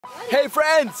Hey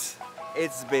friends!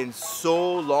 It's been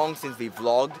so long since we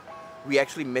vlogged. We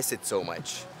actually miss it so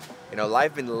much. You know,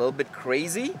 life been a little bit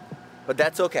crazy, but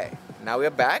that's okay. Now we're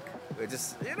back. We're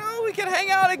just, we can hang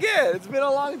out again. It's been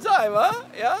a long time, huh?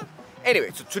 Yeah?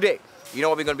 Anyway, so today, you know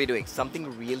what we're gonna be doing?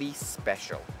 Something really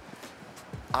special.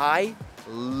 I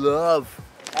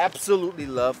absolutely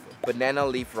love banana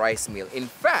leaf rice meal. In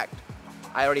fact,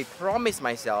 I already promised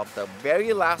myself the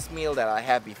very last meal that I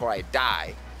have before I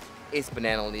die is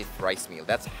banana leaf rice meal.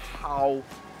 That's how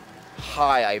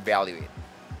high I value it.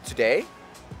 Today,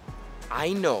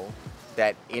 I know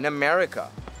that in America,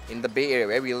 in the Bay Area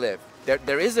where we live,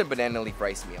 there is a banana leaf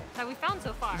rice meal. That we found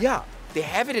so far. Yeah, they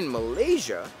have it in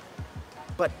Malaysia,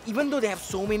 but even though they have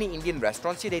so many Indian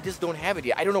restaurants here, they just don't have it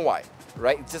here. I don't know why,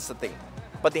 right? It's just a thing.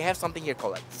 But they have something here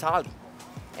called thali.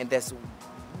 And there's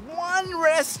one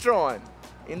restaurant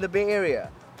in the Bay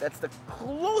Area that's the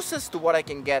closest to what I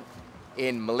can get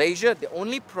in Malaysia. The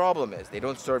only problem is they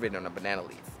don't serve it on a banana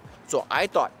leaf. So I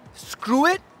thought, screw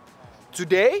it.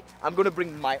 Today, I'm gonna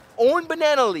bring my own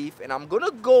banana leaf and I'm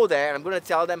gonna go there and I'm gonna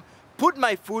tell them, put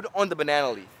my food on the banana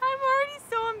leaf. I'm already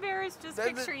so embarrassed just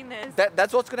picturing this.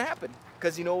 That's what's gonna happen.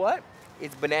 Because you know what?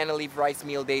 It's banana leaf rice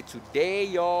meal day today,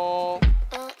 y'all.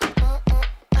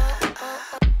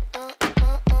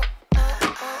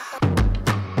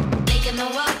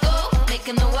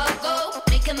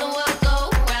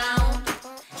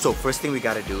 So first thing we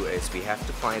gotta do is we have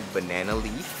to find banana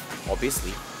leaf.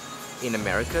 Obviously, in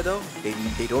America though,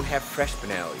 they don't have fresh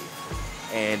banana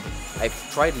leaf. And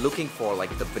I've tried looking for like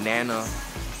the banana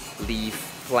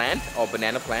leaf plant or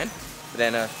banana plant.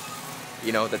 Banana,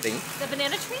 you know, the thing. The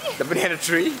banana tree? The banana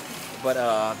tree. But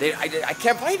I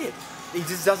can't find it. It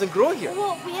just doesn't grow here.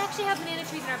 Well, we actually have banana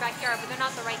trees in our backyard, but they're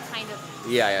not the right kind of...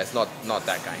 Yeah, it's not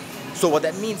that kind. So what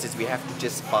that means is we have to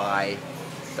just buy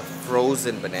the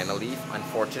frozen banana leaf,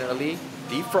 unfortunately.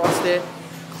 Defrost it,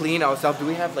 clean ourselves. Do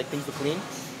we have like things to clean?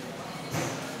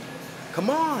 Come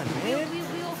on, man. We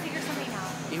will figure something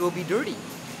out. It will be dirty.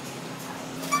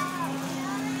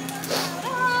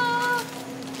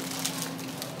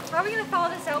 How are we going to thaw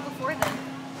this out before then?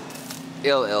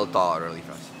 It'll thaw out really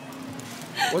fast.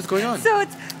 What's going on? So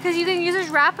it's because you can use as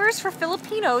wrappers for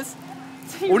Filipinos.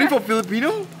 Only for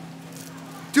Filipino?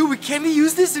 Dude, can we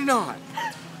use this or not?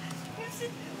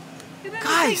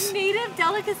 Guys! Like native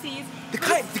delicacies. The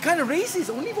kind of race is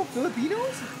only for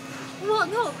Filipinos? Well,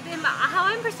 no. How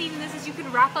I'm perceiving this is you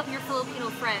can wrap up your Filipino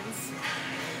friends.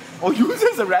 Oh, use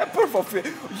as a wrapper for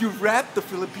you wrap the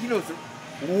Filipinos.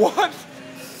 What?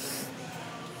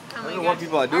 I don't know what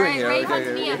people are doing here.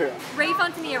 Ray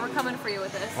Fontanilla, we're coming for you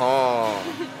with this. Oh.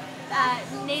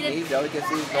 Native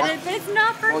delicacies. But it's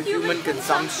not for human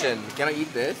consumption. Can I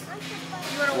eat this?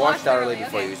 You want to wash thoroughly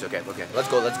before you use. Okay. Let's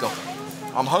go.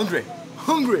 I'm hungry.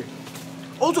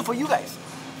 Also for you guys,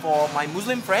 for my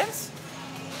Muslim friends,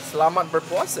 Selamat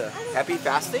berpuasa. Happy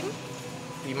fasting.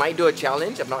 We might do a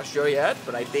challenge. I'm not sure yet,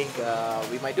 but I think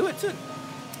we might do it soon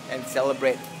and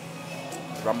celebrate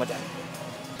Ramadan.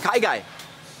 Kai guy,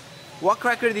 what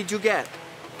cracker did you get?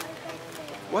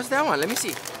 What's that one? Let me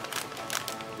see.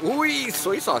 Ooh,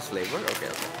 soy sauce flavor. Okay.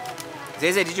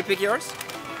 Zeze, did you pick yours?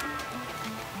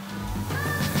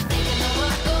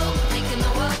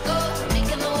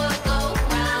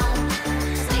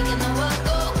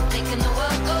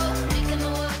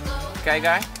 Okay,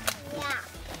 guy? Yeah.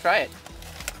 Try it.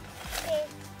 Okay.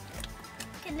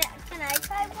 Can I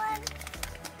try one?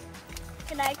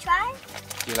 Can I try?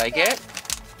 You like it?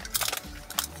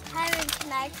 Harry,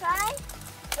 can I try?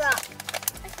 Yeah.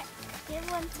 Okay. Give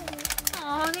one to me.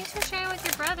 Oh, thanks for sharing with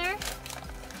your brother.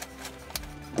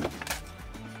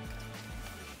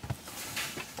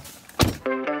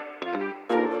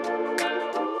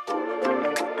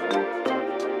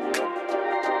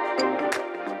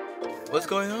 What's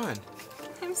going on?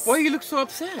 Why you look so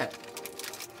upset?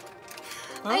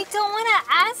 Huh? I don't want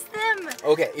to ask them.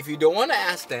 Okay, if you don't want to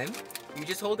ask them, you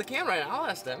just hold the camera and I'll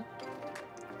ask them.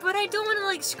 But I don't want to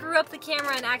like screw up the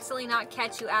camera and accidentally not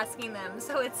catch you asking them.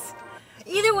 So it's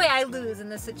either way I lose in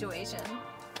this situation.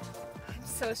 I'm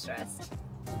so stressed.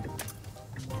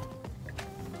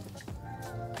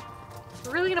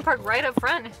 We're really gonna park right up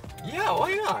front. Yeah,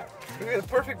 why not? We got a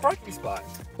perfect parking spot.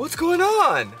 What's going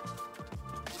on?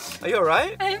 Are you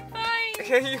alright? I'm fine.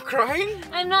 Are you crying?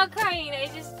 I'm not crying. I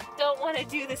just don't want to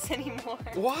do this anymore.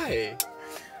 Why?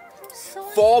 So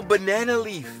For banana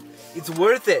leaf. It's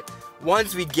worth it.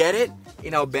 Once we get it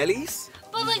in our bellies.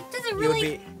 But like, does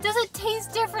it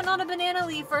taste different on a banana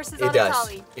leaf versus on a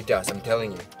thali? It does, I'm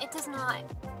telling you. It does not.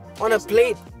 On a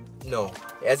plate, no.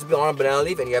 It has to be on a banana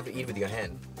leaf and you have to eat with your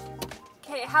hand.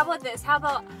 Okay, how about this? How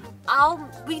about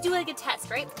we do like a test,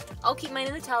 right? I'll keep mine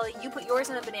in the thali, you put yours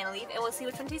in the banana leaf, and we'll see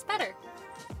which one tastes better.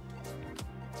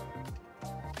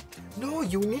 No,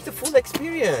 you need the full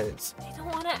experience. I don't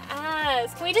want to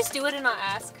ask. Can we just do it and not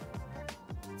ask?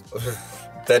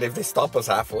 Then if they stop us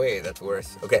halfway, that's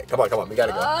worse. Okay, come on, we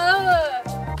gotta go.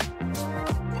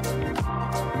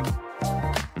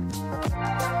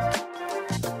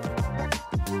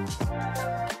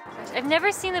 I've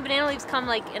never seen the banana leaves come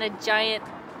like in a giant,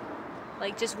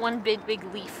 like just one big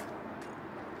leaf.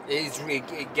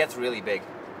 It gets really big.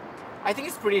 I think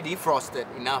it's pretty defrosted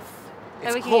enough.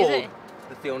 It's we can cold. use it.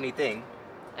 That's the only thing.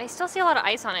 I still see a lot of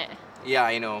ice on it. Yeah,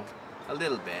 I know. A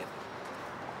little bit.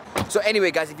 So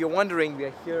anyway, guys, if you're wondering, we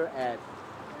are here at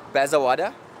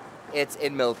Bezawada. It's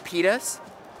in Milpitas.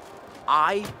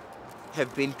 I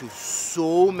have been to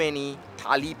so many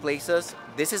thali places.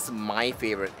 This is my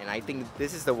favorite, and I think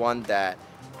this is the one that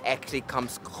actually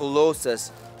comes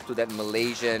closest to that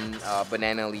Malaysian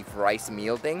banana leaf rice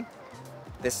meal thing.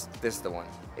 This is the one.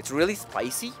 It's really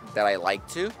spicy that I like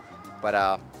too, but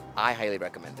I highly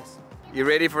recommend this. You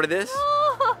ready for this?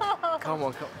 No. Come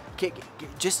on. Okay,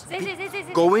 just Say.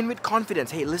 go in with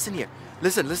confidence. Hey, listen here.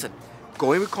 Listen.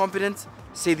 Go in with confidence.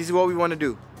 Say this is what we want to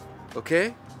do.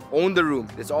 Okay? Own the room.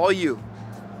 It's all you.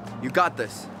 You got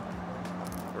this.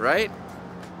 Right?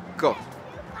 Go.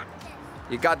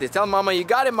 You got this. Tell mama you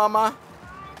got it, mama.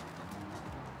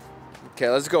 Okay,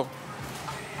 let's go.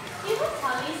 Do you have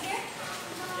thali's here?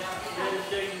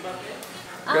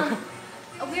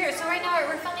 Weird. So right now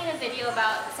we're filming a video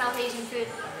about South Asian food.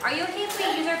 Are you okay if we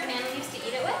use our banana leaves to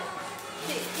eat it with?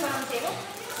 To put on the table?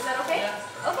 Is that okay?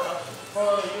 Yeah. Okay.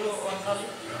 For you, one thali?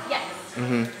 Yes.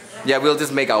 Yeah, we'll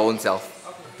just make our own self.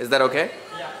 Okay. Is that okay?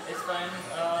 Yeah, it's fine.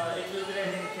 It will be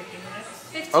ready in 15 minutes.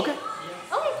 15? Okay.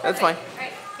 Yeah. Okay, That's perfect. fine. All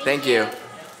right. Thank you.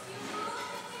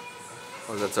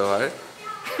 Was that so hard?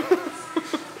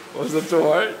 Was that so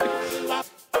hard?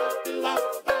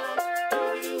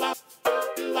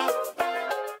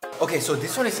 Okay, so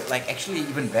this one is like actually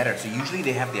even better. So usually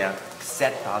they have their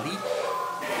set thali,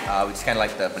 which is kind of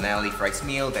like the banana leaf rice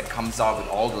meal that comes out with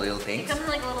all the little It things. comes in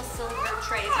like a little silver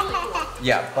tray. It's really cool.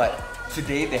 Yeah, but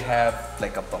today they have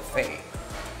like a buffet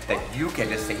that you can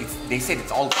just say, they said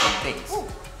it's all the same things. Ooh.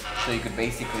 So you could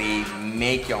basically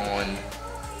make your own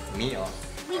meal.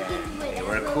 We can And do it. they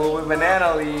were cool with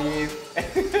banana leaf.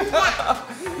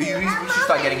 we should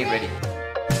start getting it ready.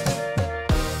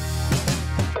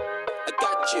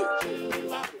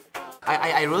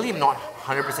 I really am not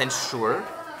 100% sure.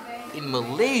 In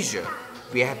Malaysia,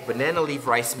 we have banana leaf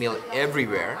rice meal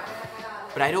everywhere.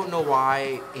 But I don't know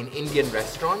why in Indian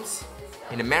restaurants,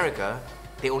 in America,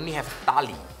 they only have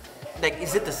thali. Like,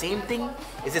 is it the same thing?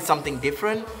 Is it something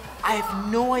different? I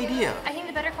have no idea. I think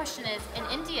the better question is, in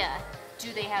India,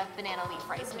 do they have banana leaf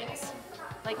rice meals?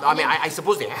 Like, I mean, I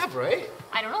suppose they have, right?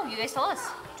 I don't know. You guys tell us.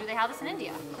 Do they have this in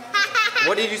India?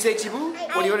 What did you say, Chibu?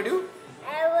 What do you want to do?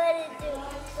 I want to do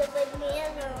the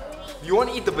banana leaf. You want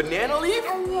to eat the banana leaf?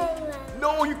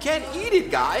 No, you can't eat it,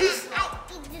 guys. I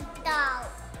eat it all.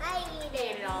 I eat They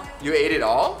ate it all. You ate it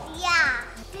all? Yeah.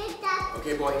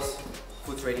 Okay, boys.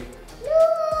 Food's ready.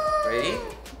 Ready?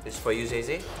 This is for you,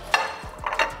 Zay.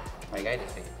 I got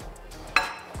this thing.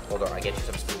 Hold on, I get you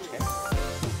some spoons, okay?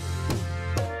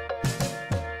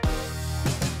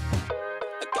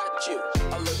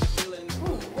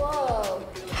 Ooh, whoa.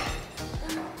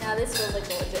 Now this feels like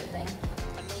a legit thing.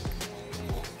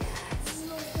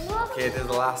 Okay, this is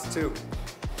the last two.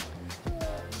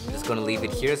 I'm just gonna leave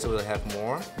it here so we'll have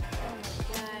more. God.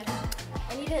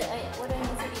 I need a, what do I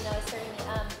need to do now? It's starting me.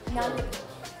 Nandri.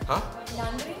 Huh?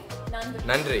 Nandri? Nandri.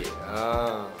 Nandri.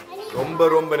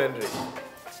 Romba nandri.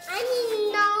 I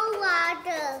need no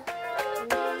water.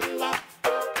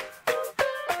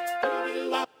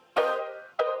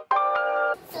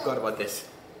 Forgot about this.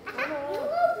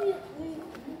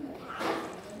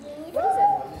 What is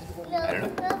it? I don't know.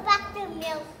 Go back to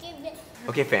milk.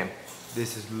 Okay, fam.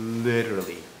 This is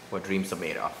literally what dreams are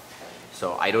made of.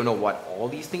 So I don't know what all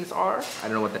these things are. I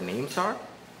don't know what the names are.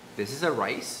 This is a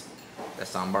rice. The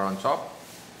sambar on top.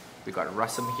 We got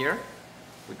rasam here.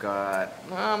 We got,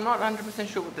 I'm not 100%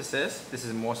 sure what this is. This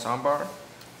is more sambar.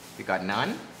 We got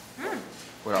naan.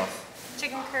 What else?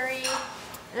 Chicken curry.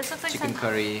 This looks like Chicken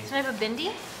curry. Some type of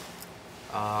bindi?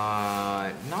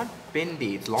 Not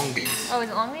bindi, it's long beans. Oh, is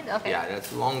it long beans? Okay. Yeah,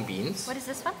 that's long beans. What is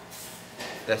this one?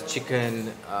 That's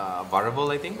chicken variable,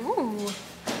 I think. Ooh.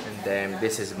 And then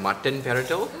this is mutton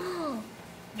peridot.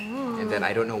 And then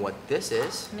I don't know what this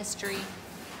is. Mystery.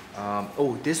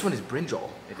 Oh, this one is brinjal,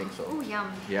 I think so. Ooh,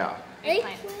 yum. Yeah.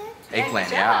 Eggplant. Eggplant,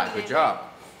 Good yeah, job, good baby. job.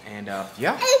 And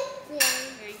yeah,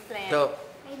 Eggplant. the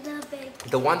I love it.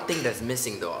 the one thing that's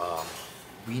missing though,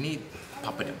 We need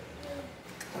papadum.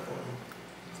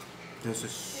 This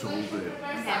is so good.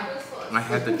 I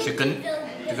had the chicken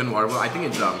warble. I think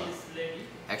it's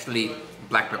actually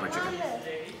black pepper chicken.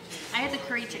 I had the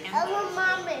curry chicken.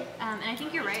 Mommy. And I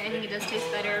think you're right. I think it does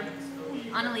taste better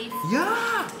on a leaf.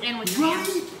 Yeah! And with right!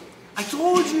 ham. I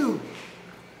told you!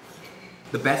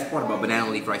 The best part about banana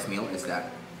leaf rice meal is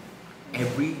that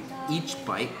each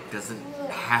bite doesn't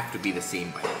have to be the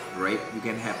same bite, right? You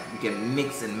can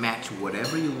mix and match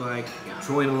whatever you like. You can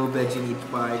throw in a little veg in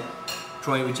each bite,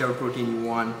 throw in whichever protein you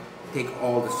want, take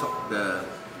all the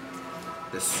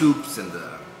soups and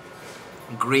the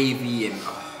gravy and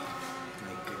oh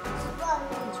my goodness.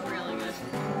 It's really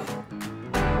good.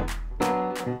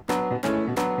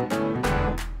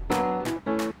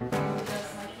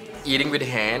 Eating with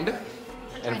hand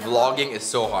and vlogging is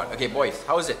so hard. Okay, boys,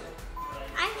 how is it?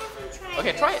 I haven't tried.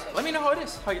 Okay, try it. Let me know how it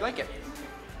is, how you like it.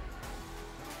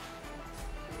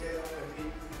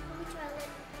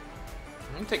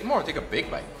 Take more, take a big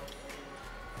bite.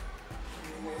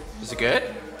 Is it good?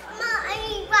 Mom, I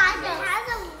mean, but it has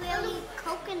a really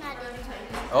coconutty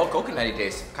taste. Oh, coconutty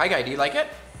taste. Kai Kai, do you like it?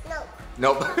 No.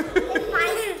 Nope. It's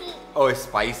spicy. Oh, it's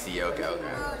spicy. Okay,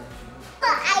 okay. But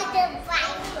I don't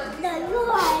like the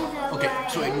noise. Okay,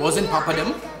 so it wasn't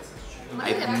papadum. I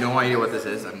have no idea what this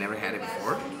is. I've never had it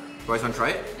before. You guys want to try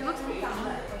it? It looks good.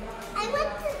 I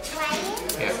want to try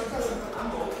it. Yeah.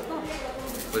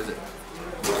 What is it?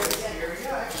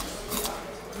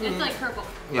 It's like purple.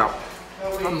 Yeah.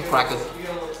 Some crackers.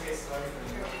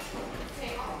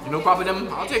 You know papadum?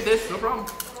 I'll take this, no problem.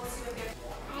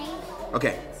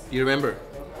 Okay, you remember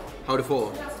how to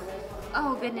fold?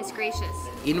 Oh, goodness gracious.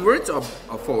 Inwards or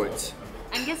forwards?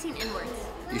 I'm guessing inwards.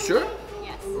 You sure?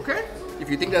 Yes. Okay. If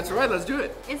you think that's right, let's do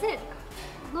it. Is it?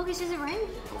 Logesh, is it right?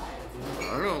 I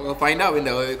don't know. We'll find out in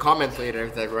the comments later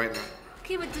if that's right.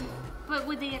 Okay, but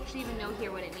would they actually even know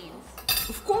here what it means?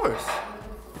 Of course.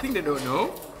 You think they don't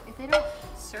know? If they don't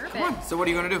serve Come it. on. So what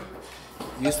are you gonna do?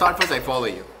 You start first. I follow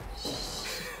you.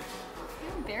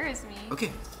 You embarrass me.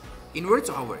 Okay. Inwards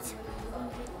or outwards?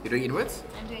 You're doing inwards?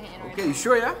 I'm doing it inwards. Okay. You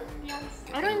sure? Yeah. Yes.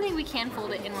 I don't think we can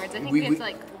fold it inwards. I think We- we have to we-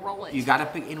 like roll it. You gotta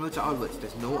pick inwards or outwards.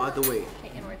 There's no other way.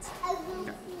 Okay, inwards.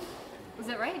 Was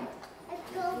that right?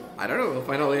 I don't know. We'll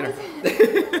find out later. Do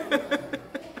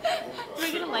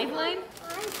I get a lifeline?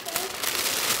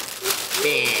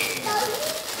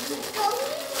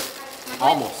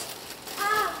 Almost.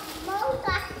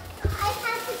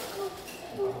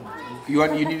 You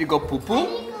need to go poo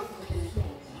poo,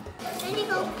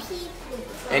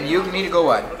 and you need to go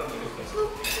what?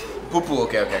 Poo poo.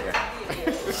 Okay, okay, okay.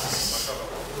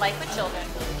 Life with children.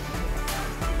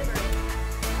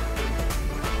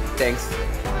 Thanks.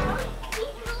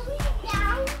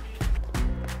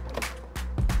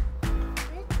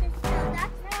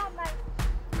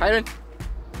 Kyron,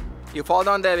 you fall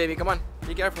down there, baby. Come on,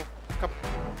 be careful. Come.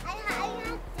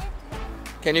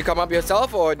 Can you come up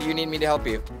yourself, or do you need me to help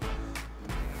you?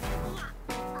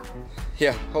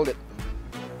 Here, hold it.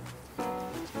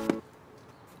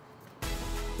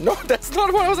 No, that's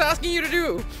not what I was asking you to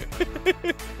do.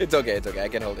 It's okay, it's okay. I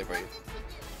can hold it for you.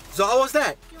 So how was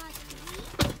that?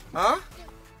 Huh?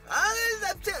 I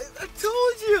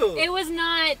told you. It was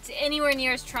not anywhere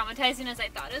near as traumatizing as I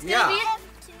thought it was Yeah. gonna be.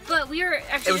 But we were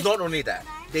actually. It was not only that.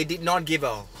 They did not give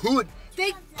a hoot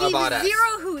They gave about us.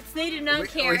 zero hoots. They did not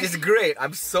care. Which is great.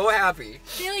 I'm so happy.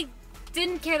 They like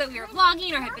didn't care that we were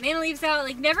vlogging or had banana leaves out.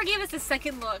 Like never gave us a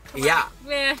second look. Yeah.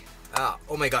 Meh.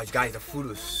 Oh my gosh, guys, the food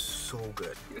was so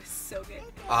good. It was so good.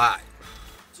 I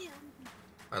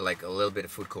like a little bit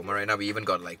of food coma right now. We even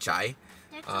got like chai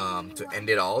to end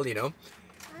it all, you know.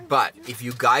 But if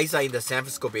you guys are in the San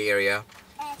Francisco Bay Area,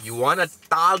 you want a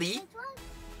thali,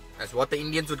 that's what the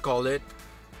Indians would call it,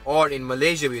 or in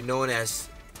Malaysia we're known as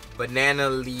banana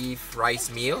leaf rice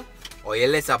meal, or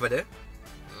ele sapade.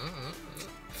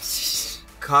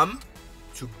 Come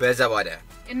to Bezawada.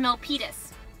 In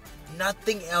Milpitas.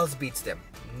 Nothing else beats them.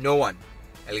 No one.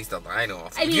 At least that I know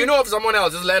of. I If mean- you know of someone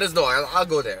else, just let us know. I'll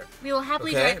go there. We will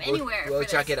happily Okay? drive anywhere. We'll for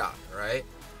check this. it out, right?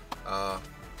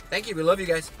 Thank you. We love you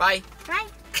guys. Bye. Right?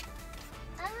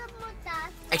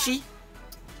 Actually,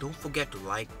 don't forget to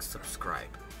like, subscribe.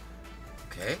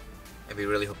 Okay? And we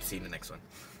really hope to see you in the next one.